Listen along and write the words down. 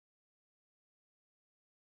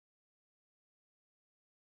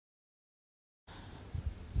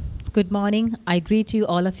Good morning. I greet you,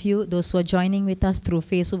 all of you, those who are joining with us through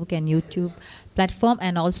Facebook and YouTube platform,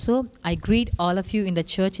 and also I greet all of you in the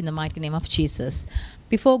church in the mighty name of Jesus.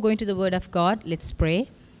 Before going to the Word of God, let's pray.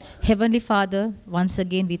 Heavenly Father, once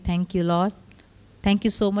again we thank you, Lord. Thank you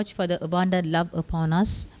so much for the abundant love upon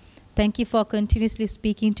us. Thank you for continuously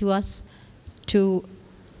speaking to us. Thank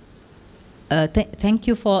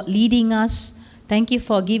you for leading us. Thank you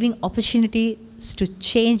for giving opportunities to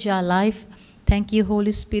change our life. Thank you,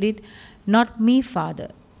 Holy Spirit. Not me,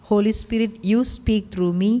 Father. Holy Spirit, you speak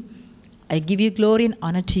through me. I give you glory and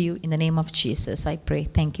honor to you in the name of Jesus. I pray.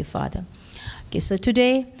 Thank you, Father. Okay, so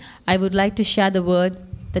today I would like to share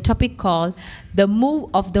the topic called the move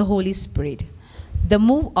of the Holy Spirit. The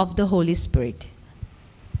move of the Holy Spirit.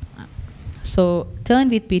 So turn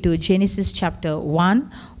with me to Genesis chapter 1,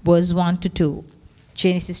 verse 1 to 2.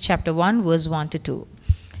 Genesis chapter 1, verse 1 to 2.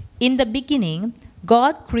 In the beginning,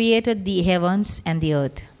 God created the heavens and the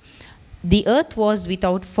earth. The earth was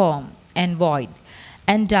without form and void,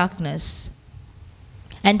 and darkness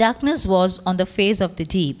was on the face of the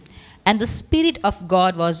deep, and the Spirit of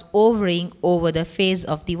God was hovering over the face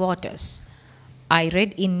of the waters. I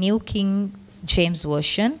read in New King James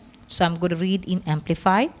Version, so I'm going to read in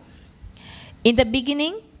Amplified. In the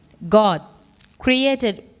beginning, God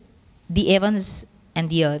created the heavens and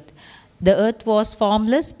the earth. The earth was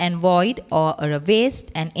formless and void, or a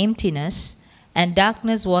waste and emptiness, and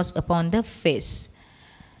darkness was upon the face.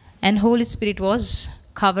 And Holy Spirit was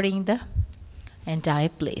covering the entire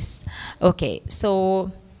place. Okay,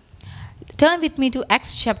 so turn with me to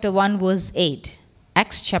Acts chapter 1, verse 8.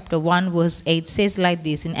 Acts chapter 1, verse 8 says like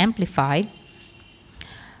this in Amplified.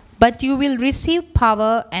 But you will receive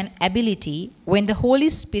power and ability when the Holy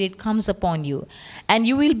Spirit comes upon you, and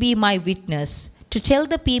you will be my witness to tell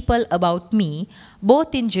the people about me,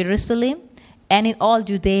 both in Jerusalem and in all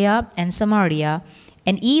Judea and Samaria,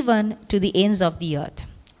 and even to the ends of the earth.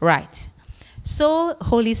 Right. So,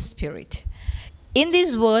 Holy Spirit. In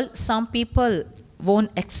this world, some people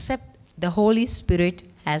won't accept the Holy Spirit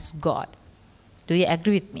as God. Do you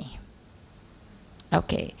agree with me?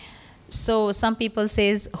 Okay. So, some people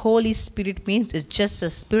says Holy Spirit means it's just a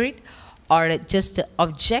spirit or just an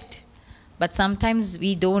object. But sometimes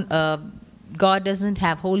we don't... God doesn't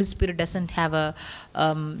have, Holy Spirit doesn't have a,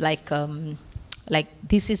 like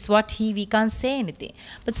this is what we can't say anything.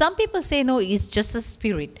 But some people say, no, it's just a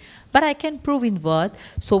spirit. But I can prove in word.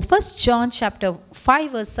 So 1 John chapter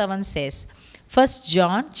 5 verse 7 says, 1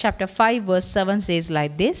 John chapter 5 verse 7 says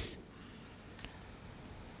like this.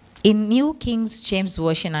 In New King James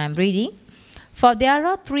Version I am reading. For there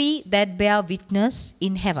are three that bear witness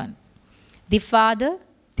in heaven. The Father,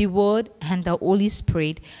 the Word, and the Holy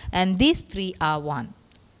Spirit, and these three are one.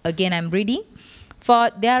 Again I am reading. For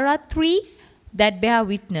there are three that bear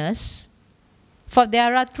witness. For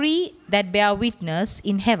there are three that bear witness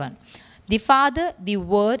in heaven. The Father, the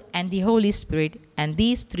Word, and the Holy Spirit, and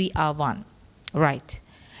these three are one. Right.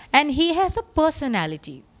 And He has a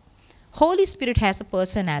personality. Holy Spirit has a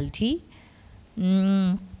personality.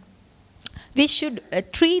 We should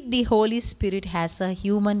treat the Holy Spirit as a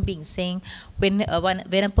human being, saying when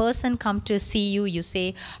a person comes to see you, you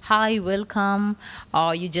say, hi, welcome,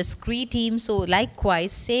 or you just greet him. So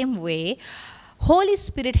likewise, same way, Holy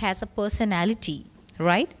Spirit has a personality,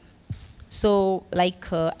 right? So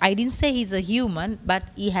like I didn't say he's a human, but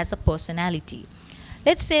he has a personality.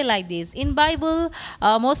 Let's say like this. In Bible,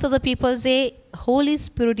 most of the people say Holy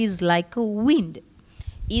Spirit is like a wind.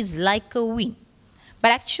 Is like a wind. But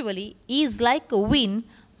actually, he is like a wind,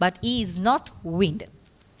 but he is not wind,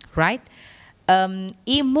 right?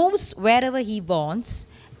 He moves wherever he wants,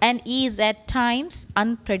 and he is at times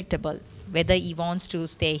unpredictable. Whether he wants to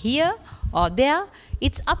stay here or there,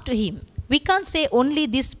 it's up to him. We can't say only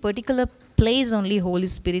this particular place only Holy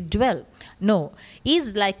Spirit dwell. No, he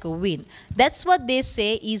is like a wind. That's what they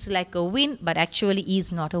say, he is like a wind, but actually he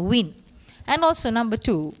is not a wind. And also number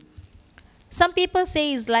two, some people say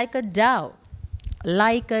he is like a dove.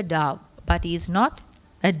 Like a dove, but he is not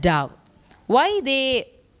a dove. Why they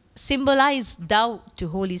symbolize dove to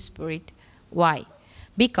Holy Spirit? Why?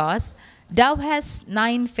 Because dove has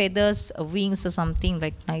 9 feathers, wings or something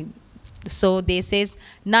like 9. So they says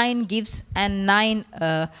 9 gifts and 9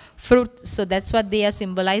 fruit. So that's what they are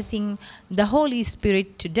symbolizing the Holy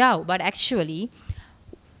Spirit to dove. But actually,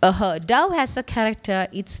 dove has a character.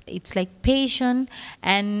 It's like patient,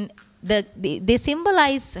 and they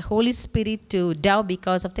symbolize Holy Spirit to dove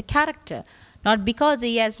because of the character, not because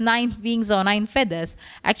he has 9 wings or 9 feathers.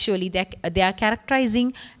 Actually, they are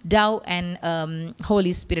characterizing dove and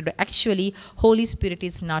Holy Spirit. Actually, Holy Spirit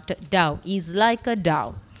is not a dove. He is like a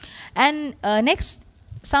dove. And next,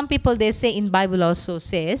 some people, they say in Bible also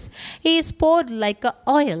says, he is poured like a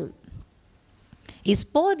oil. He is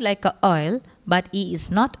poured like a oil, but he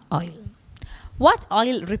is not oil. What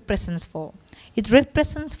oil represents for? It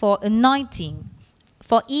represents for anointing,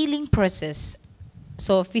 for healing process.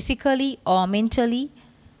 So physically or mentally,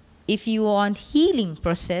 if you want healing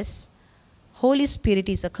process, Holy Spirit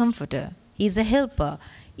is a comforter. He is a helper.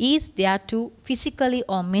 He is there to physically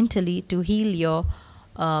or mentally to heal your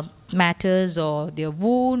matters or your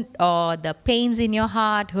wound or the pains in your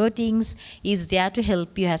heart, hurtings. He is there to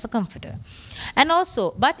help you as a comforter. And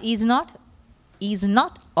also, but he is not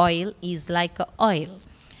oil. He is like a oil.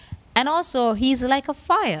 And also, he is like a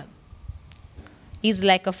fire. He is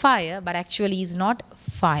like a fire, but actually he is not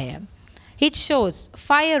fire. It shows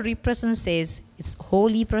fire represents says its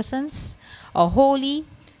holy presence or holy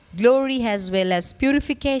glory as well as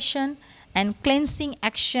purification and cleansing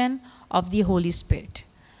action of the Holy Spirit.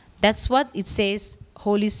 That's what it says.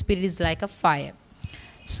 Holy Spirit is like a fire.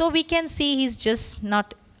 So we can see he's just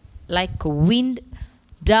not like wind,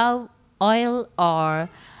 dove, oil, or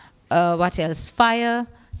what else? Fire.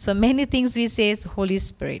 So many things we say is Holy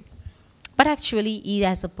Spirit. But actually he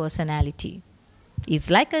has a personality.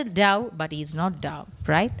 He's like a dove, but he's not dove,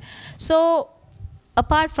 right? So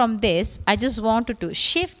apart from this, I just wanted to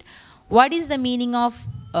shift. What is the meaning of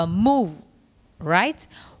move, right?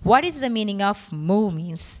 What is the meaning of move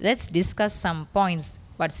means? Let's discuss some points.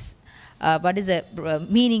 What is the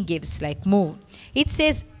meaning gives like move? It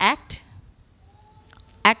says act,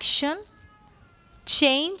 action,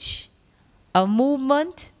 change, a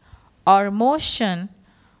movement or motion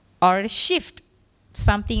or a shift.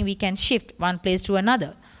 Something we can shift one place to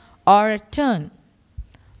another, or a turn,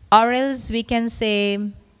 or else we can say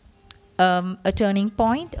a turning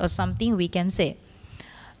point, or something we can say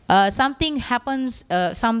something happens,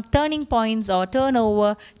 some turning points or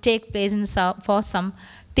turnover take place in for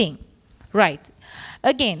something, right?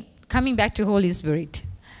 Again, coming back to Holy Spirit,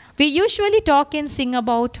 we usually talk and sing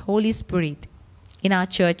about Holy Spirit in our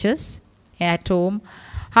churches, at home,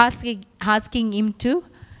 asking him to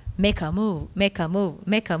make a move, make a move,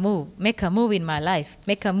 make a move, make a move in my life,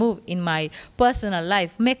 make a move in my personal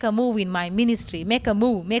life, make a move in my ministry, make a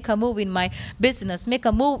move in my business, make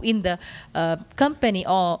a move in the company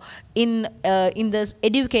or in the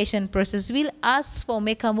education process. We'll ask for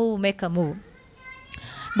make a move, make a move.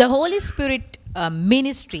 The Holy Spirit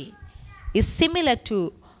ministry is similar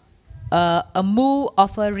to a move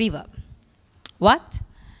of a river. What?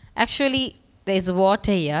 Actually, there is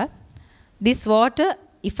water here. This water,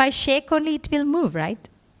 if I shake only, it will move, right?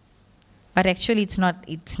 But actually, it's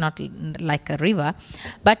not like a river.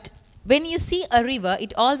 But when you see a river,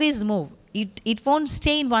 it always moves. It won't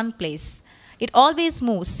stay in one place. It always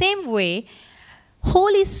moves. Same way,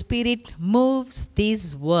 Holy Spirit moves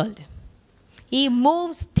this world. He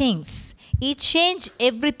moves things. He changed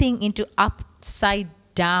everything into upside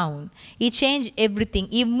down. He changed everything.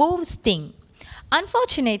 He moves things.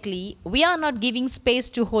 Unfortunately, we are not giving space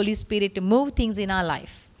to Holy Spirit to move things in our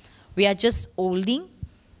life. We are just holding.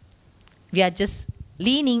 We are just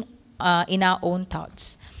leaning in our own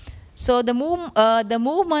thoughts. So the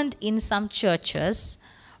movement in some churches,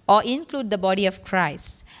 or include the body of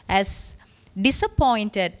Christ, as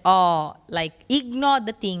disappointed or like ignore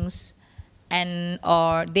the things, and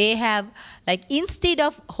or they have like instead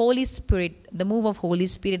of Holy Spirit, the move of Holy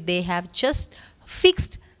Spirit, they have just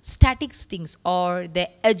fixed static things or the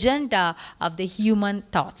agenda of the human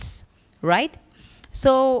thoughts, right?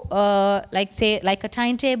 So like a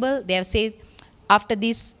timetable, they have said after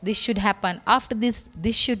this should happen, after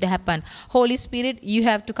this should happen. Holy Spirit, you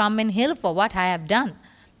have to come and help for what I have done.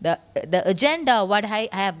 The agenda what I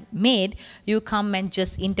have made, you come and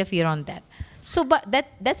just interfere on that. So but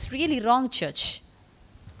that's really wrong, church,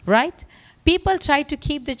 right? People try to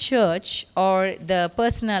keep the church or the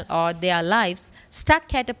personal or their lives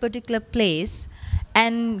stuck at a particular place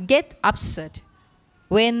and get upset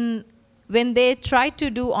when they try to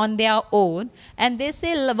do on their own, and they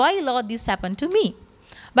say, why Lord this happened to me?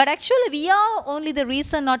 But actually we are only the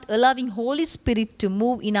reason not allowing Holy Spirit to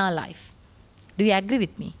move in our life. Do you agree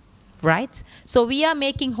with me? Right? So we are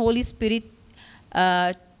making Holy Spirit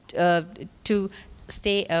to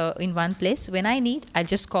stay in one place. When I need, I'll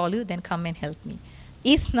just call you, then come and help me.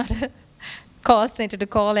 It's not a call center to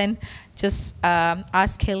call and just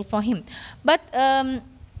ask help for him. But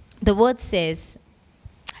the word says,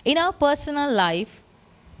 in our personal life,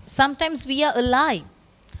 sometimes we are alive.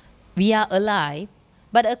 We are alive.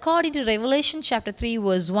 But according to Revelation chapter 3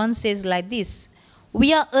 verse 1 says like this,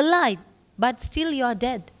 we are alive, but still you are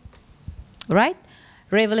dead. Right?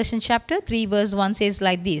 Revelation chapter 3 verse 1 says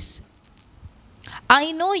like this,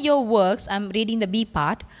 I know your works. I'm reading the B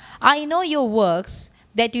part. I know your works,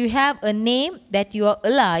 that you have a name, that you are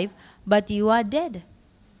alive, but you are dead.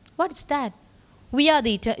 What's that? We have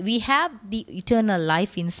the eternal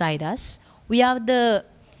life inside us. We have the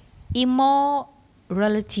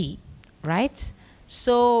immorality, right?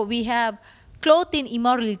 So we have clothed in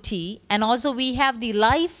immorality, and also we have the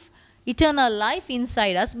life, eternal life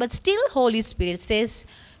inside us. But still Holy Spirit says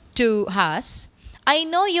to us, I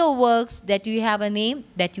know your works, that you have a name,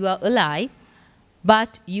 that you are alive,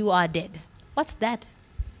 but you are dead. What's that?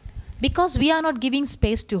 Because we are not giving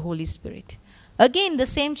space to Holy Spirit. Again, the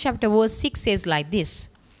same chapter, verse 6 says like this.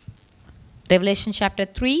 Revelation chapter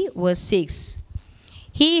 3, verse 6.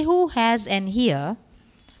 He who has an ear,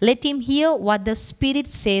 let him hear what the Spirit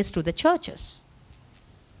says to the churches.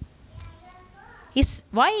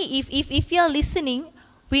 Why, if you are listening,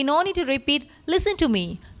 we don't need to repeat, listen to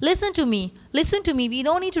me, listen to me, listen to me. We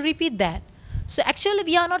don't need to repeat that. So actually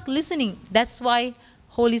we are not listening. That's why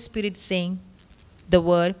Holy Spirit is saying the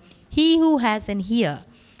word, he who has an ear,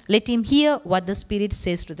 let him hear what the Spirit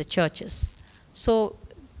says to the churches. So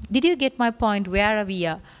did you get my point? Where we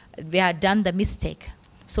have done the mistake.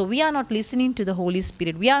 So we are not listening to the Holy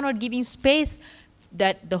Spirit. We are not giving space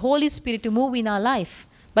that the Holy Spirit to move in our life.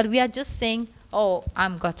 But we are just saying, oh,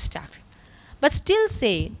 I'm got stuck. But still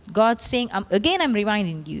say, God's saying, again I'm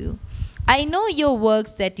reminding you, I know your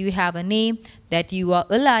works, that you have a name, that you are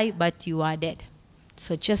alive, but you are dead.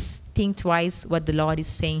 So just think twice what the Lord is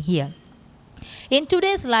saying here. In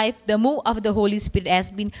today's life, the move of the Holy Spirit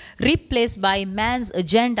has been replaced by man's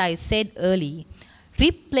agenda, I said early.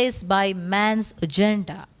 Replaced by man's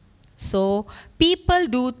agenda. So people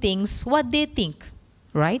do things what they think,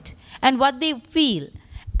 right? And what they feel,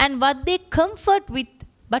 and what they comfort with,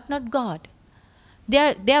 but not God.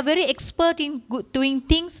 They are very expert in doing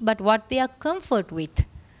things, but what they are comfort with.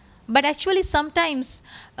 But actually sometimes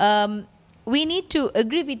we need to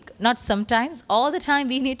agree with, not sometimes, all the time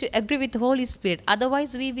we need to agree with the Holy Spirit.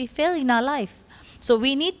 Otherwise we fail in our life. So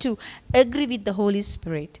we need to agree with the Holy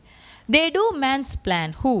Spirit. They do man's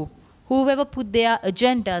plan. Whoever put their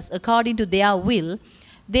agendas according to their will,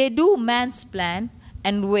 they do man's plan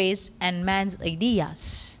and ways and man's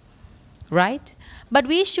ideas. Right? But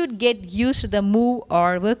we should get used to the move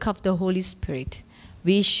or work of the Holy Spirit.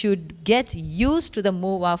 We should get used to the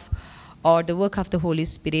move of or the work of the Holy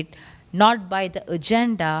Spirit, not by the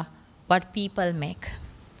agenda what people make.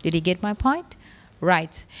 Did you get my point?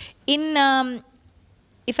 Right.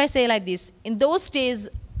 If I say like this, in those days,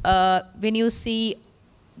 when you see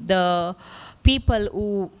the people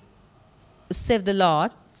who serve the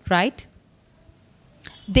Lord, right?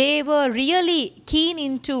 They were really keen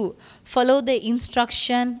into follow the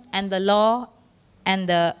instruction and the law and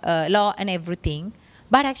everything.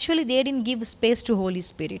 But actually they didn't give space to Holy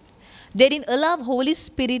Spirit. They didn't allow Holy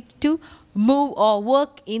Spirit to move or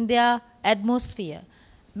work in their atmosphere.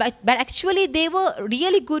 But actually they were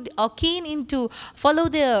really good or keen into follow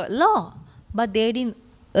the law. But they didn't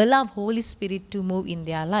allow Holy Spirit to move in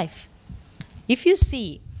their life. If you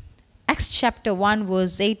see Acts chapter 1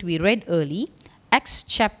 verse 8 we read early. Acts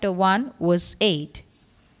chapter 1 verse 8.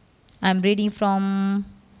 I'm reading from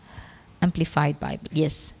Amplified Bible.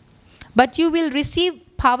 Yes. But you will receive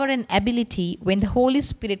power and ability when the Holy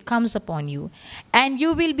Spirit comes upon you. And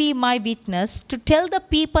you will be my witness to tell the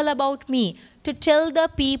people about me. To tell the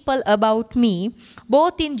people about me,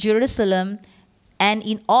 both in Jerusalem and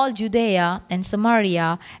in all Judea and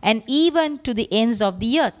Samaria, and even to the ends of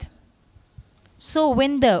the earth. So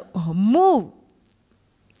when the move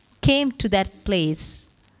came to that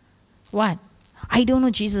place, what? I don't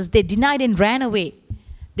know Jesus. They denied and ran away.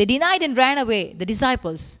 They denied and ran away, the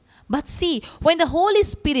disciples. But see, when the Holy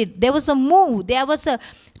Spirit, there was a move, there was a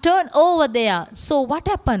turnover there. So what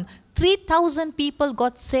happened? 3,000 people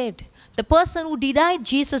got saved. The person who denied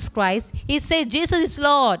Jesus Christ, he said, Jesus is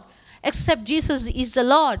Lord. Except Jesus is the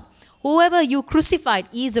Lord. Whoever you crucified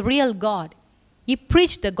is a real God. He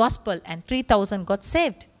preached the gospel and 3,000 got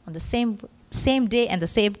saved on the same day and the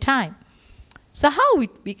same time. So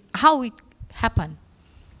how it happened?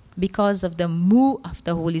 Because of the move of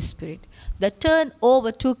the Holy Spirit. The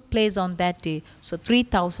turnover took place on that day. So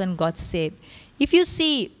 3,000 got saved. If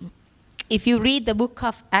you read the book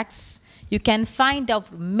of Acts, you can find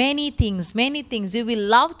out many things. You will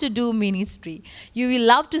love to do ministry. You will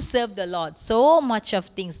love to serve the Lord. So much of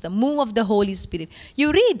things. The move of the Holy Spirit.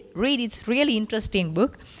 You read. It's really interesting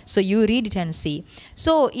book. So you read it and see.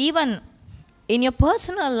 So even in your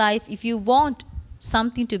personal life, if you want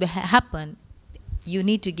something to happen, you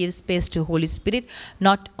need to give space to Holy Spirit,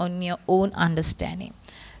 not on your own understanding.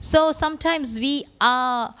 So sometimes we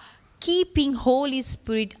are keeping Holy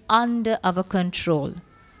Spirit under our control.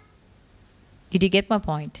 Did you get my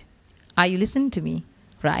point? Are you listening to me?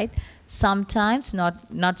 Right? Sometimes,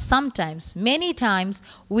 not sometimes, many times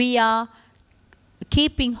we are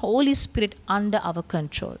keeping Holy Spirit under our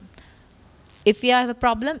control. If you have a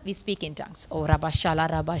problem, we speak in tongues. Oh, Rabashala,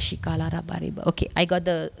 Rabashikala, Rabariba. Okay, I got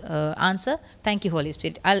the answer. Thank you, Holy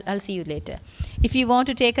Spirit. I'll see you later. If you want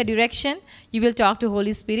to take a direction, you will talk to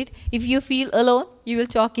Holy Spirit. If you feel alone, you will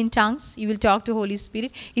talk in tongues. You will talk to Holy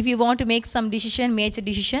Spirit. If you want to make some decision, major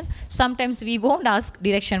decision, sometimes we won't ask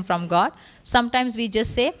direction from God. Sometimes we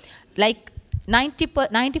just say, like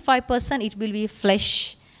 95% it will be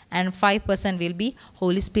flesh, and 5% will be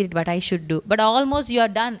Holy Spirit, what I should do. But almost you are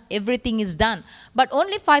done. Everything is done. But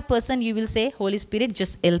only 5% you will say, Holy Spirit,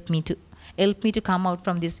 just help me to come out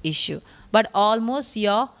from this issue. But almost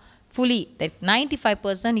you're fully, that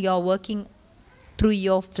 95% you're working through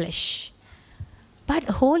your flesh. But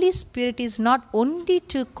Holy Spirit is not only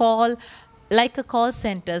to call like a call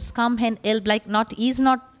centers, come and help, He's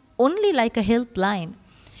not only like a helpline.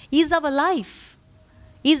 He's our life.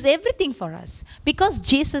 Is everything for us. Because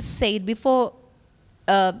Jesus said before,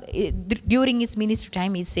 during his ministry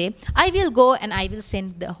time, he said, I will go and I will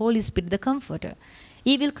send the Holy Spirit, the Comforter.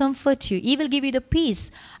 He will comfort you. He will give you the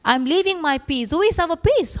peace. I'm leaving my peace. Who is our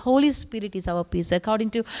peace? Holy Spirit is our peace.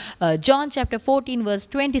 According to John chapter 14 verse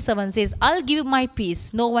 27 says, I'll give you my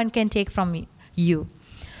peace. No one can take from you.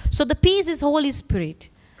 So the peace is Holy Spirit.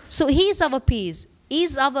 So he is our peace. He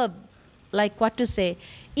is our,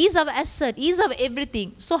 is our asset, is our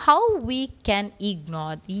everything. So how we can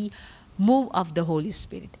ignore the move of the Holy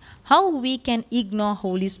Spirit? How we can ignore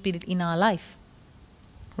Holy Spirit in our life?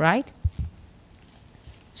 Right?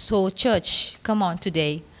 So church, come on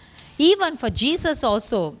today. Even for Jesus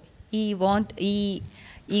also, he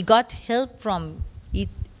got help from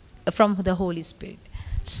the Holy Spirit.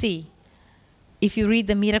 See, if you read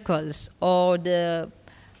the miracles or the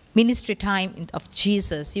ministry time of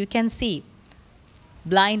Jesus, you can see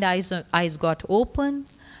blind eyes got open.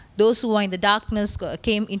 Those who were in the darkness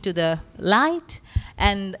came into the light.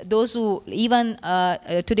 And those who, even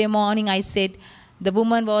today morning I said, the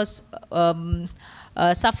woman was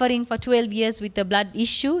suffering for 12 years with a blood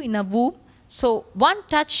issue in her womb. So one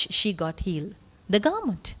touch, she got healed. The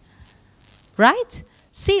garment. Right?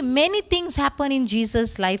 See, many things happen in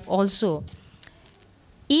Jesus' life also.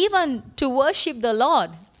 Even to worship the Lord,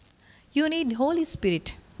 you need Holy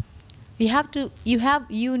Spirit.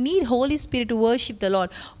 You need Holy Spirit to worship the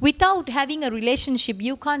Lord. Without having a relationship,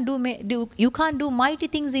 you can't do mighty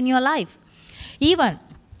things in your life. Even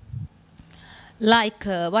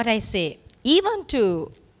what I say,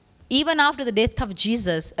 even after the death of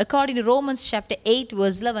Jesus, according to Romans chapter 8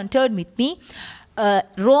 verse 11, turn with me.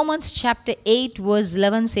 Romans chapter 8 verse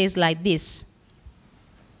 11 says like this.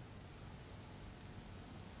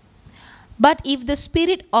 But if the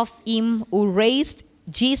spirit of him who raised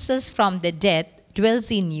Jesus from the dead dwells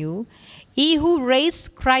in you, he who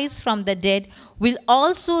raised Christ from the dead will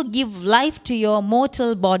also give life to your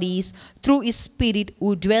mortal bodies through his Spirit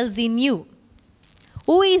who dwells in you.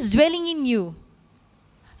 Who is dwelling in you?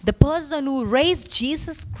 The person who raised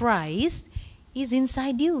Jesus Christ is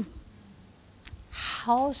inside you.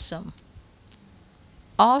 Awesome.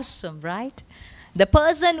 Awesome, right? The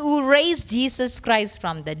person who raised Jesus Christ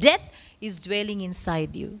from the dead is dwelling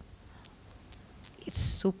inside you. It's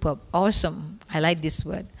superb, awesome. I like this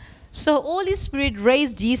word. So Holy Spirit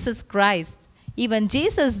raised Jesus Christ. Even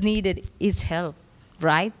Jesus needed his help,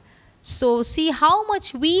 right? So see how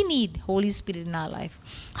much we need Holy Spirit in our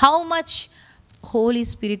life. How much Holy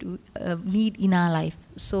Spirit need in our life.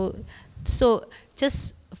 So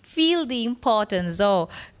just feel the importance, or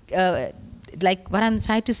like what I'm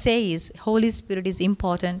trying to say is Holy Spirit is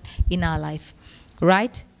important in our life,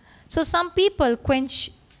 right? So some people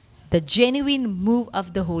quench the genuine move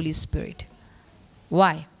of the Holy Spirit.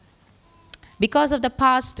 Why? Because of the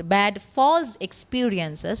past bad false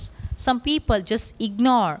experiences, some people just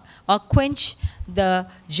ignore or quench the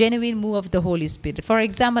genuine move of the Holy Spirit. For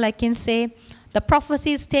example, I can say the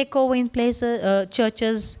prophecies take over in places,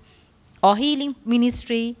 churches, or healing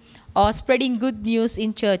ministry, or spreading good news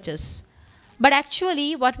in churches. But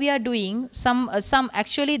actually what we are doing, some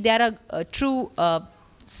actually they are a true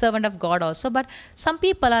servant of God also, but some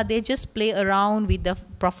people they just play around with the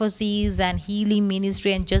prophecies and healing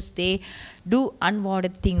ministry, and just they do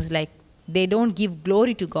unwanted things, like they don't give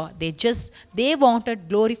glory to God. They wanted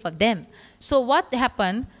glory for them. So what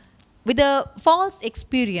happened with the false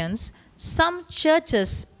experience, some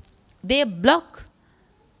churches they block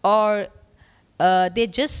or they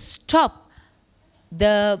just stop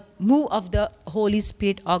the move of the Holy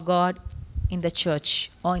Spirit or God in the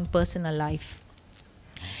church or in personal life.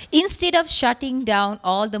 Instead of shutting down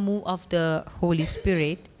all the move of the Holy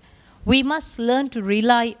Spirit, we must learn to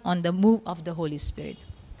rely on the move of the Holy Spirit.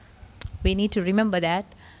 We need to remember that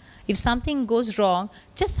if something goes wrong,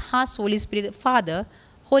 just ask Holy Spirit, Father,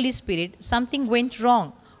 Holy Spirit, something went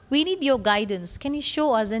wrong. We need your guidance. Can you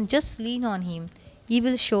show us? And just lean on Him. He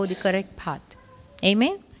will show the correct path.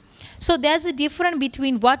 Amen? So there's a difference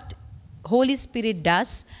between what Holy Spirit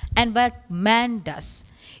does and what man does.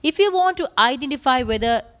 If you want to identify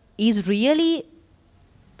whether He's really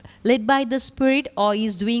led by the Spirit or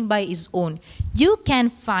He's doing by His own, you can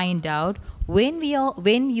find out when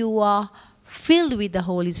you are filled with the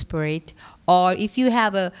Holy Spirit, or if you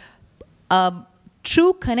have a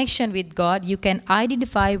true connection with God, you can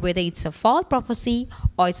identify whether it's a false prophecy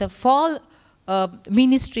or it's a false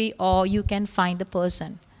ministry, or you can find the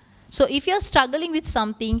person. So if you're struggling with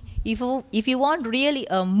something, if you want really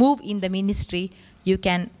a move in the ministry, you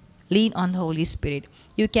can lean on the Holy Spirit.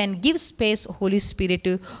 You can give space to Holy Spirit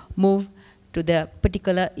to move to the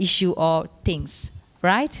particular issue or things,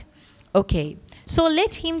 right? Okay, so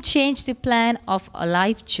let Him change the plan of a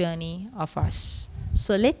life journey of us.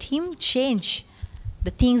 So let Him change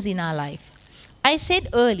the things in our life. I said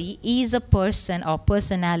early, He is a person or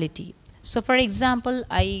personality. So for example,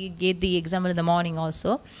 I gave the example in the morning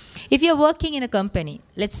also. If you're working in a company,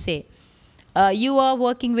 let's say, you are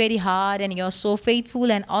working very hard and you're so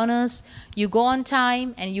faithful and honest, you go on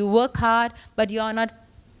time and you work hard, but you're not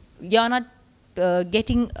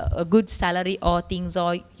getting a good salary or things,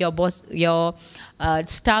 or your boss, your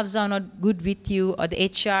staffs are not good with you, or the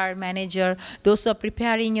HR manager, those who are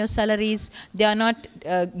preparing your salaries, they are not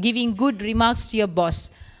giving good remarks to your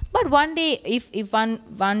boss. But one day,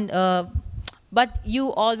 but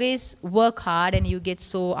you always work hard and you get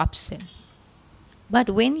so upset. But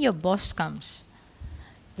when your boss comes,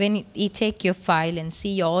 when he take your file and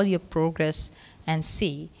see all your progress and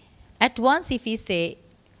see, at once if he say,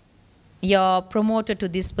 you're promoted to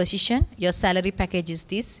this position, your salary package is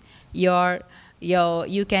this,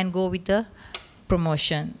 you can go with the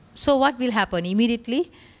promotion. So what will happen?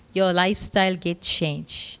 Immediately, your lifestyle gets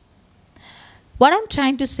changed. What I'm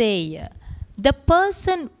trying to say, the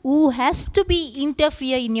person who has to be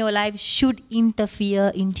interfere in your life should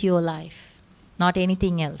interfere into your life, not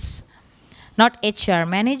anything else. Not HR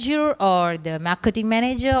manager or the marketing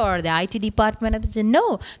manager or the IT department manager.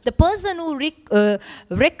 No, the person who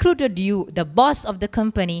recruited you, the boss of the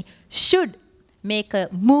company, should make a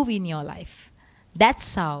move in your life.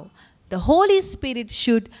 That's how the Holy Spirit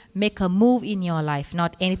should make a move in your life,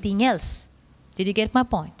 not anything else. Did you get my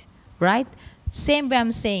point? Right? Same way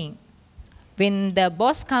I'm saying. When the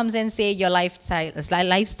boss comes and say your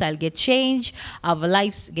lifestyle get changed, our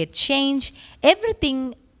lives get changed,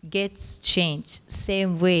 everything gets changed.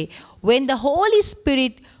 Same way, when the Holy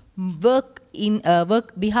Spirit work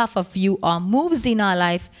behalf of you or moves in our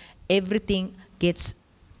life, everything gets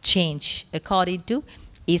changed according to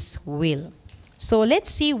His will. So let's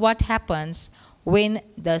see what happens when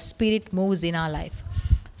the Spirit moves in our life.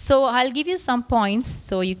 So I'll give you some points,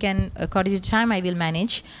 so you can, according to time, I will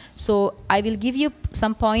manage. So I will give you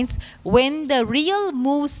some points. When the real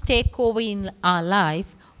moves take over in our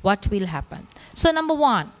life, what will happen? So number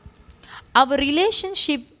one, our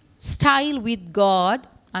relationship style with God,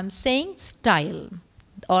 I'm saying style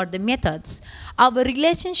or the methods. Our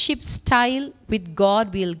relationship style with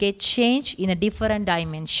God will get changed in a different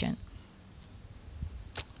dimension.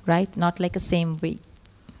 Right? Not like the same way.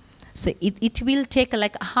 So it will take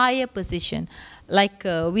like a higher position. Like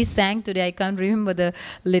we sang today, I can't remember the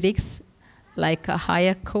lyrics. Like a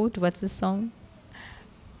higher coat, what's the song?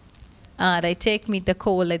 They take me the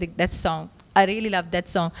cold, I think that song. I really love that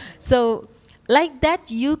song. So like that,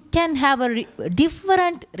 you can have a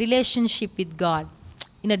different relationship with God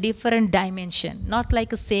in a different dimension. Not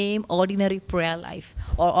like a same ordinary prayer life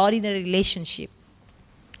or ordinary relationship.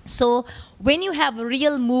 So when you have a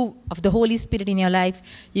real move of the Holy Spirit in your life,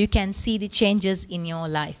 you can see the changes in your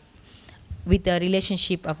life with the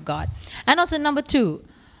relationship of God. And also number two,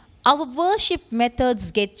 our worship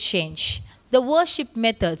methods get changed. The worship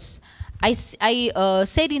methods, I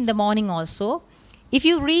said in the morning also, if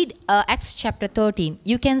you read Acts chapter 13,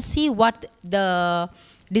 you can see what the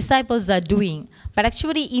disciples are doing. But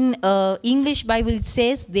actually in English Bible it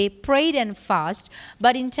says they prayed and fast,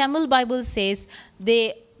 but in Tamil Bible says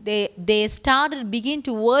they begin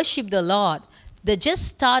to worship the Lord. They just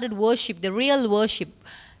started worship, the real worship.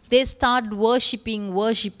 They started worshiping.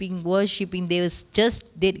 They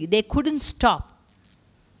couldn't stop.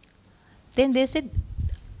 Then they said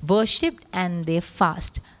worshipped and they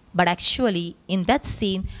fast. But actually in that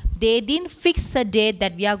scene, they didn't fix a date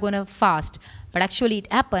that we are going to fast. But actually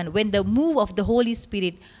it happened when the move of the Holy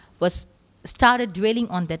Spirit was started dwelling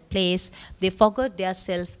on that place. They forgot their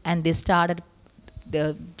self and they started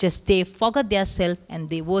they forgot their self and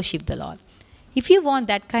they worship the Lord. If you want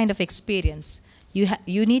that kind of experience,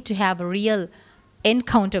 you need to have a real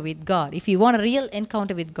encounter with God. If you want a real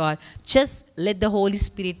encounter with God, just let the Holy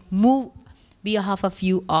Spirit move behalf of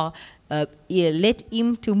you, or let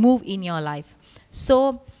Him to move in your life.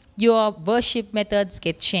 So your worship methods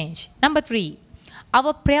get changed. Number 3,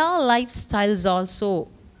 our prayer lifestyles also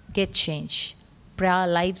get changed. Prayer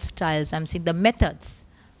lifestyles, I'm saying the methods,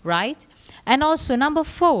 right? And also number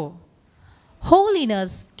 4,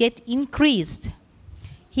 holiness get increased.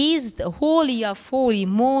 He is the holy of holy,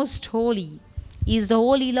 most holy. He is the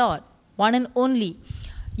holy Lord, one and only.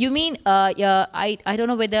 You mean, I don't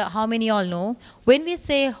know whether how many all know, when we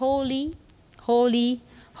say holy, holy,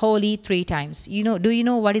 holy 3 times, do you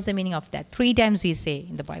know what is the meaning of that? 3 times we say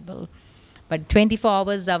in the Bible. But 24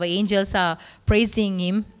 hours our angels are praising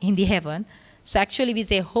Him in the heaven. So actually we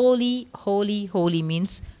say holy, holy, holy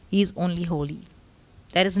means He is only holy.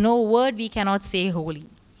 There is no word we cannot say holy.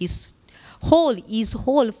 He's whole, is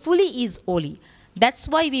whole, fully is holy. That's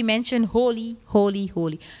why we mention holy, holy,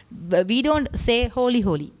 holy. We don't say holy,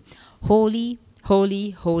 holy. Holy, holy,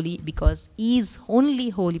 holy, because He is only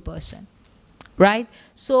holy person. Right?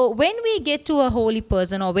 So when we get to a holy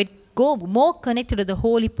person, or we go more connected to the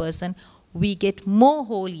holy person, we get more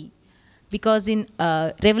holy. Because in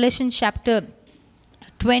Revelation chapter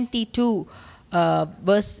 22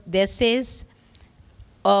 verse, there says,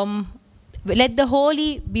 let the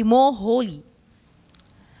holy be more holy.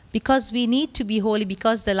 Because we need to be holy,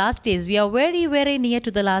 because the last days, we are very, very near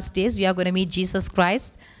to the last days. We are going to meet Jesus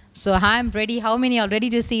Christ. So I am ready. How many are ready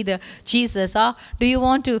to see the Jesus? Do you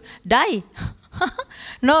want to die?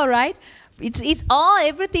 No, right? It's all,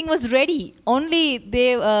 everything was ready. Only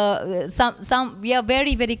they, we are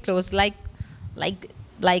very, very close. Like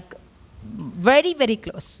very, very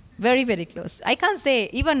close. Very, very close. I can't say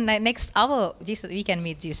even next hour, Jesus, we can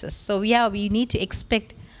meet Jesus. So we need to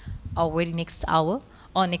expect our very next hour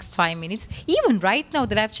or next 5 minutes. Even right now,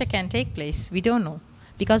 the rapture can take place. We don't know,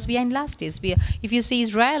 because we are in last days. If you see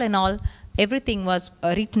Israel and all, everything was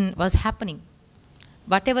written, was happening.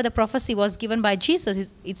 Whatever the prophecy was given by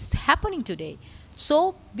Jesus, it's happening today.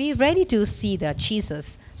 So be ready to see the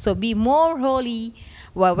Jesus. So be more holy.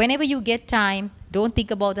 Well, whenever you get time, don't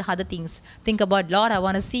think about the other things. Think about, Lord, I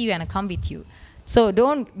want to see you and I come with you. So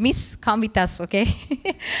don't miss, come with us, okay?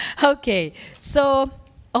 Okay. So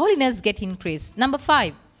holiness get increased. Number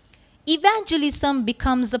 5, evangelism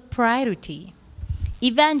becomes a priority.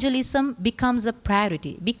 Evangelism becomes a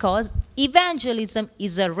priority because evangelism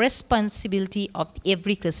is a responsibility of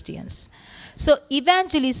every Christian. So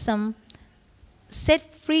evangelism set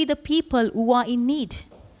free the people who are in need.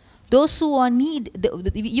 Those who are in need,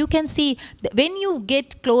 you can see when you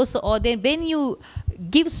get closer, or then when you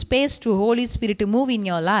give space to Holy Spirit to move in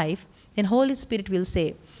your life, then Holy Spirit will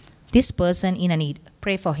say, this person in a need,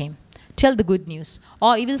 pray for him, tell the good news.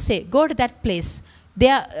 Or he will say, go to that place,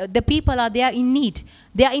 the people are there in need,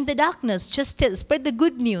 they are in the darkness, just spread the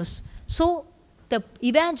good news. So the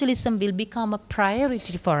evangelism will become a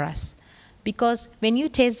priority for us. Because when you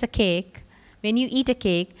taste a cake, when you eat a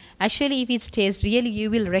cake, actually if it tastes, really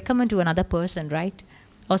you will recommend to another person, right?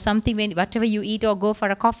 Or something, whatever you eat or go for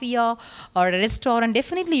a coffee or a restaurant,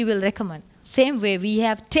 definitely you will recommend. Same way we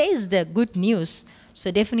have tasted the good news.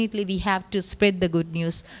 So definitely we have to spread the good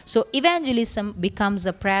news. So evangelism becomes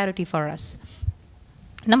a priority for us.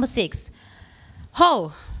 Number 6.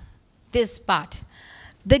 This part.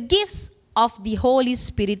 The gifts of the Holy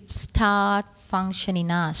Spirit start functioning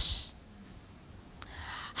in us.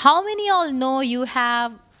 How many all know you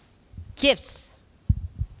have gifts?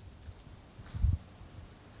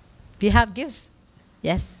 You have gifts?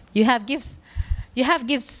 Yes, you have gifts. You have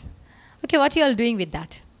gifts. Okay, what are you all doing with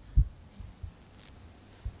that?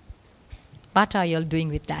 What are you all doing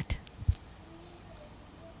with that?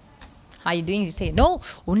 How are you doing? You say, no,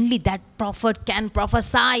 only that prophet can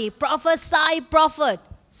prophesy. Prophesy, prophet.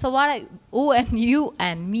 So what? And you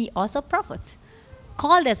and me also prophet.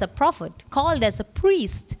 Called as a prophet, called as a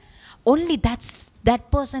priest. Only that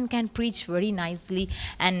person can preach very nicely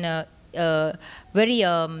and very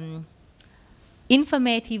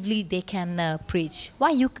informatively they can preach.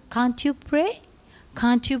 Why can't you pray?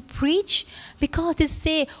 Can't you preach? Because they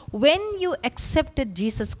say when you accepted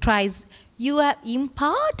Jesus Christ, you are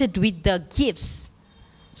imparted with the gifts.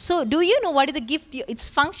 So do you know what is the gift? It's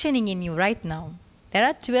functioning in you right now. There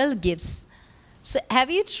are 12 gifts. So have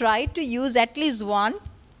you tried to use at least one?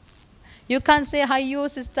 You can't say, hi, yo,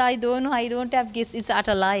 sister, I don't know, I don't have gifts. It's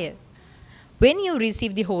utter liar. When you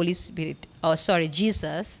receive the Holy Spirit,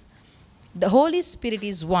 Jesus, the Holy Spirit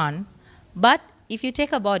is one, but if you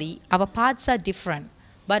take a body, our parts are different,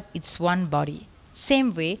 but it's one body.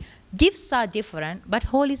 Same way, gifts are different, but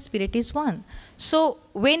Holy Spirit is one. So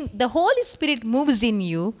when the Holy Spirit moves in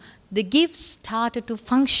you, the gifts started to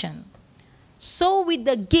function. So with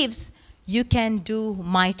the gifts, you can do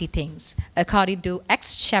mighty things. According to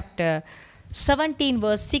Acts chapter 17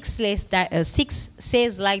 verse 6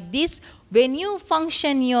 says like this, when you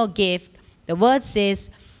function your gift, the word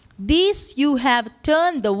says, this you have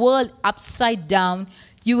turned the world upside down,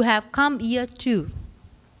 you have come here too.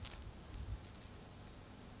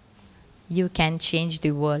 You can change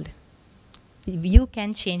the world. You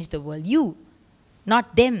can change the world. You,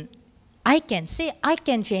 not them. I can say, I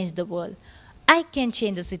can change the world. I can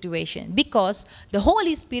change the situation because the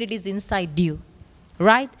Holy Spirit is inside you.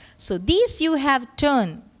 Right? So this you have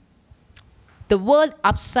turned the world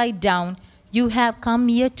upside down. You have come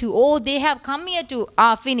here to, oh, they have come here to,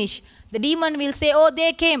 finish. The demon will say, oh,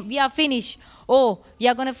 they came, we are finished. Oh, we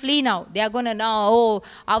are going to flee now. They are going to now, oh,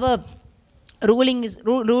 our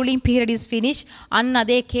ruling period is finished. Anna,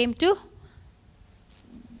 they came to,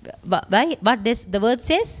 but the word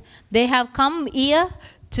says, they have come here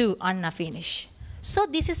to Anna finish. So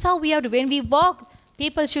this is how we have to, when we walk,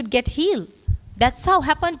 people should get healed. That's how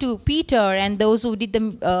happened to Peter and those who did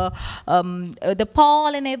the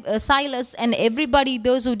Paul and Silas and everybody,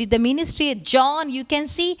 those who did the ministry. John, you can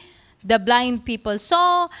see the blind people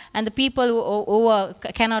saw, and the people who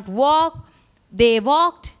cannot walk, they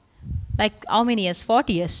walked. Like how many years?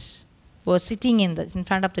 40 years. Was sitting in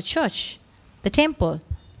front of the church, the temple.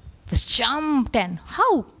 Was jumped, and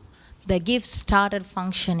how? The gifts started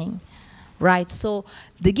functioning. Right? So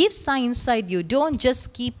the gifts are inside you. Don't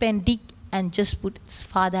just keep and dig and just put,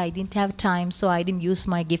 Father, I didn't have time, so I didn't use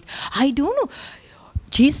my gift. I don't know.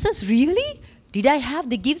 Jesus, really? Did I have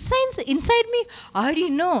the gift signs inside me? I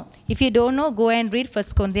didn't know. If you don't know, go and read 1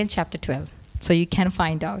 Corinthians chapter 12. So you can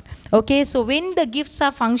find out. Okay, so when the gifts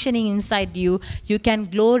are functioning inside you, you can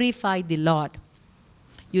glorify the Lord.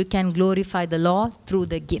 You can glorify the Lord through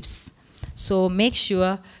the gifts. So make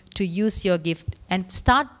sure to use your gift and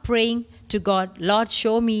start praying to God, Lord,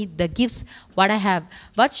 show me the gifts, what I have.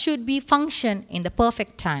 What should be function in the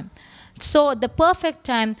perfect time. So the perfect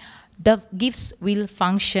time, the gifts will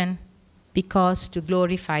function because to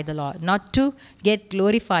glorify the Lord, not to get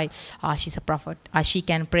glorified. She's a prophet. She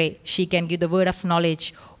can pray. She can give the word of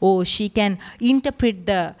knowledge. Oh, she can interpret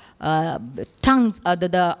the tongues,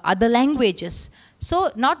 the other languages.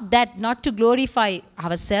 So not that, not to glorify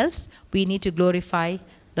ourselves. We need to glorify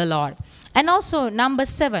the Lord. And also number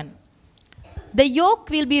 7, the yoke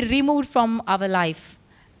will be removed from our life.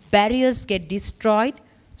 Barriers get destroyed.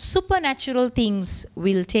 Supernatural things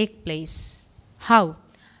will take place. How?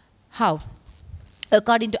 How?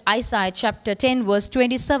 According to Isaiah chapter 10 verse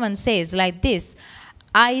 27 says like this,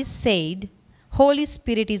 I said, Holy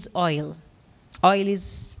Spirit is oil. Oil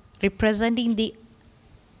is representing the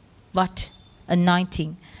what?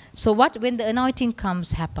 Anointing. So what when the anointing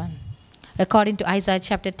comes happen? According to Isaiah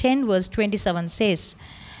chapter 10 verse 27 says,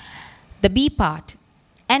 the B part,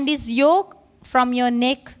 and his yoke from your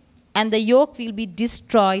neck, and the yoke will be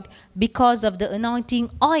destroyed because of the anointing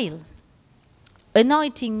oil.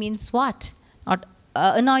 Anointing means what? Not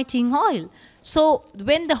anointing oil. So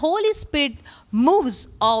when the Holy Spirit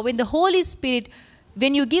moves, or when the Holy Spirit,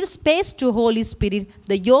 when you give space to Holy Spirit,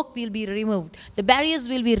 the yoke will be removed. The barriers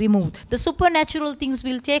will be removed. The supernatural things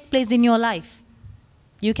will take place in your life.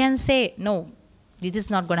 You can say, no, this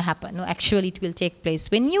is not going to happen. No, actually it will take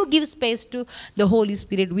place. When you give space to the Holy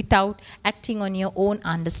Spirit without acting on your own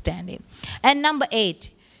understanding. And number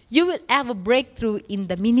 8, you will have a breakthrough in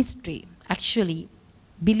the ministry. Actually,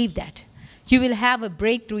 believe that. You will have a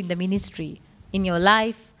breakthrough in the ministry, in your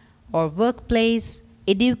life or workplace,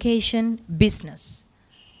 education, business.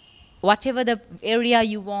 Whatever the area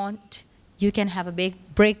you want, you can have a big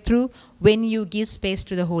breakthrough when you give space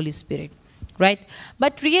to the Holy Spirit. Right?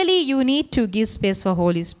 But really you need to give space for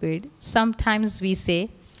Holy Spirit. Sometimes we say,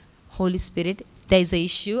 Holy Spirit, there is an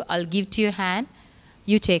issue, I'll give to your hand,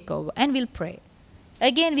 you take over, and we'll pray.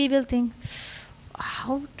 Again we will think,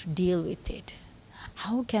 how to deal with it?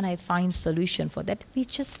 How can I find solution for that? We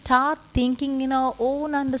just start thinking in our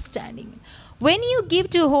own understanding. When you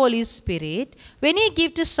give to Holy Spirit, when you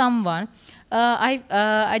give to someone,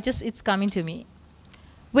 it's coming to me.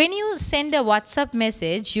 When you send a WhatsApp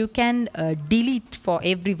message, you can delete for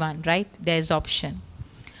everyone, right? There's option.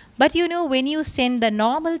 But you know, when you send the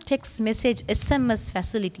normal text message, SMS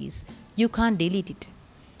facilities, you can't delete it.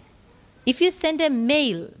 If you send a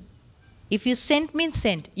mail, If you sent means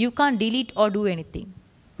sent. You can't delete or do anything.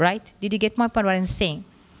 Right? Did you get my point what I'm saying?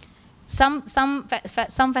 Some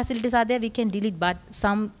facilities are there we can delete, but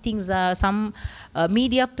some things are, some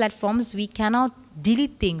media platforms we cannot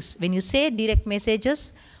delete things. When you say direct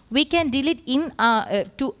messages, we can delete in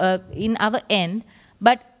in our end,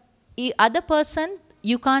 but other person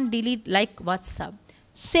you can't delete like WhatsApp.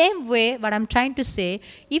 Same way, what I'm trying to say,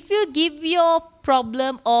 if you give your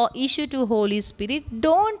problem or issue to Holy Spirit,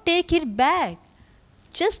 don't take it back.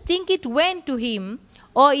 Just think it went to Him,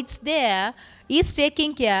 or it's there, He's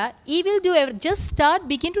taking care, He will do everything. Just start,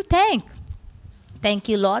 begin to thank. Thank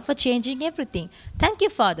you, Lord, for changing everything. Thank you,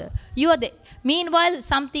 Father. You are the. Meanwhile,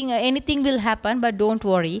 something, anything will happen, but don't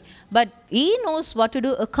worry. But He knows what to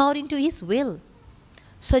do according to His will.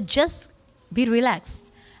 So just be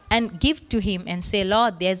relaxed and give to Him and say,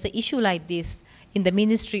 Lord, there's an issue like this in the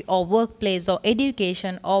ministry or workplace or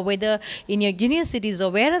education, or whether in your universities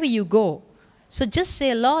or wherever you go. So just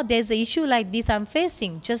say, Lord, there's an issue like this I'm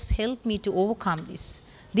facing. Just help me to overcome this.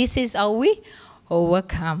 This is how we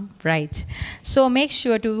overcome, right? So make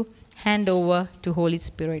sure to hand over to Holy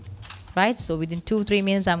Spirit, right? So within 2-3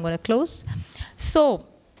 minutes, I'm going to close. So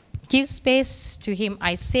give space to Him.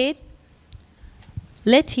 I said,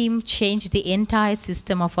 let Him change the entire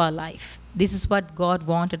system of our life. This is what God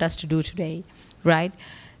wanted us to do today, right?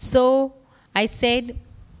 So I said,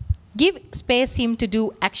 give space Him to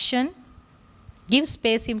do action. Give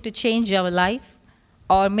space Him to change our life,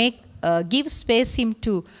 or give space Him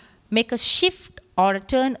to make a shift or a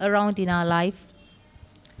turn around in our life.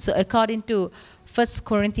 So according to 1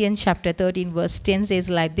 Corinthians chapter 13 verse 10 says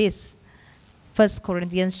like this. 1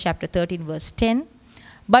 Corinthians chapter 13 verse 10.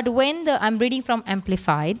 But when I'm reading from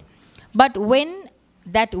Amplified. But when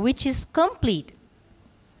that which is complete,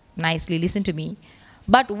 nicely listen to me.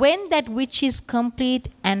 But when that which is complete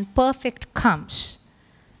and perfect comes,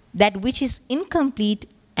 that which is incomplete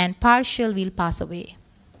and partial will pass away.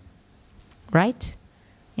 Right?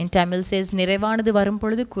 In Tamil says, Nirevanadu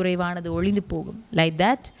varumpoludhu kuraivanadu olindhu pogum. Like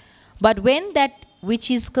that. But when that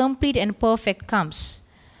which is complete and perfect comes,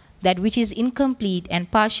 that which is incomplete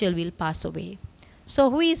and partial will pass away. So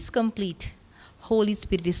who is complete? Holy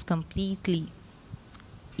Spirit is complete.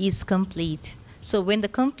 So when the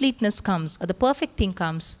completeness comes, or the perfect thing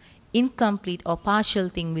comes, incomplete or partial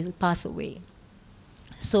thing will pass away.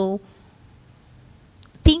 So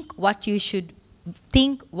think what you should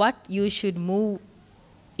move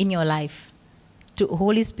in your life to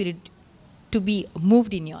Holy Spirit to be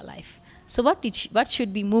moved in your life. So what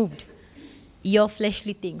should be moved? Your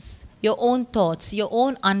fleshly things, your own thoughts, your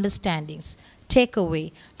own understandings. Take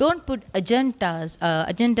away. Don't put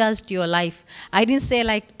agendas to your life. I didn't say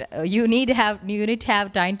like you need to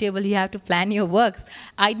have timetable, you have to plan your works.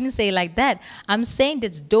 I didn't say like that. I'm saying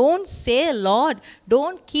that don't say, Lord,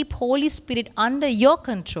 don't keep Holy Spirit under your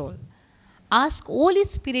control. Ask Holy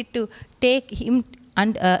Spirit to take Him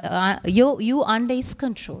and you under His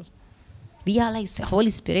control. We are like, Holy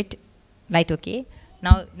Spirit, right? Okay.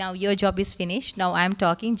 Now your job is finished. Now I'm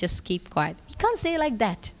talking. Just keep quiet. You can't say like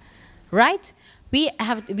that. Right?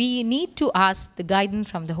 We need to ask the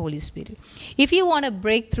guidance from the Holy Spirit. If you want a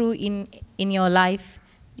breakthrough in your life,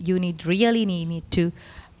 you really need to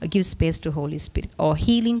give space to Holy Spirit. Or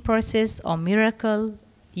healing process or miracle.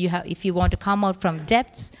 If you want to come out from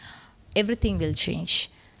depths, everything will change.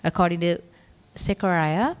 According to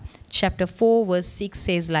Zechariah chapter 4 verse 6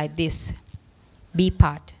 says like this. Be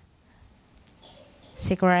part.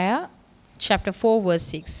 Zechariah chapter 4 verse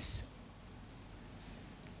 6.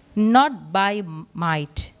 Not by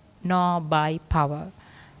might, nor by power,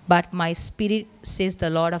 but my spirit, says the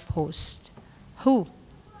Lord of hosts. Who?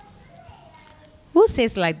 Who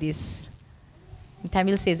says like this? In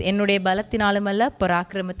Tamil says, Ennudaya balathinalumalla,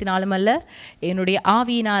 parakramathinalumalla, ennudaya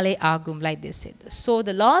aavinale agum, like they said. So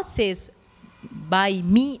the Lord says, by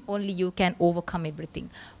me only you can overcome everything.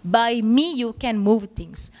 By me you can move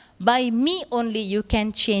things. By me only you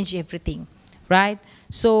can change everything. Right?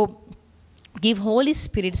 So give Holy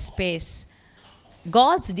Spirit space.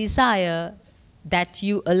 God's desire that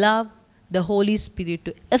you allow the Holy Spirit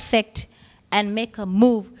to affect and make a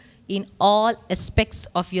move in all aspects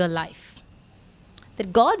of your life.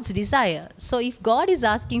 That God's desire. So if God is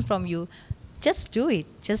asking from you, just do it.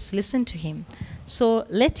 Just listen to Him. So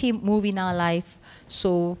let Him move in our life.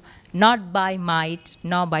 So not by might,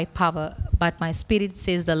 nor by power, but my spirit,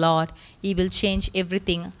 says the Lord. He will change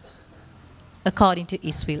everything according to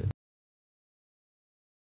His will.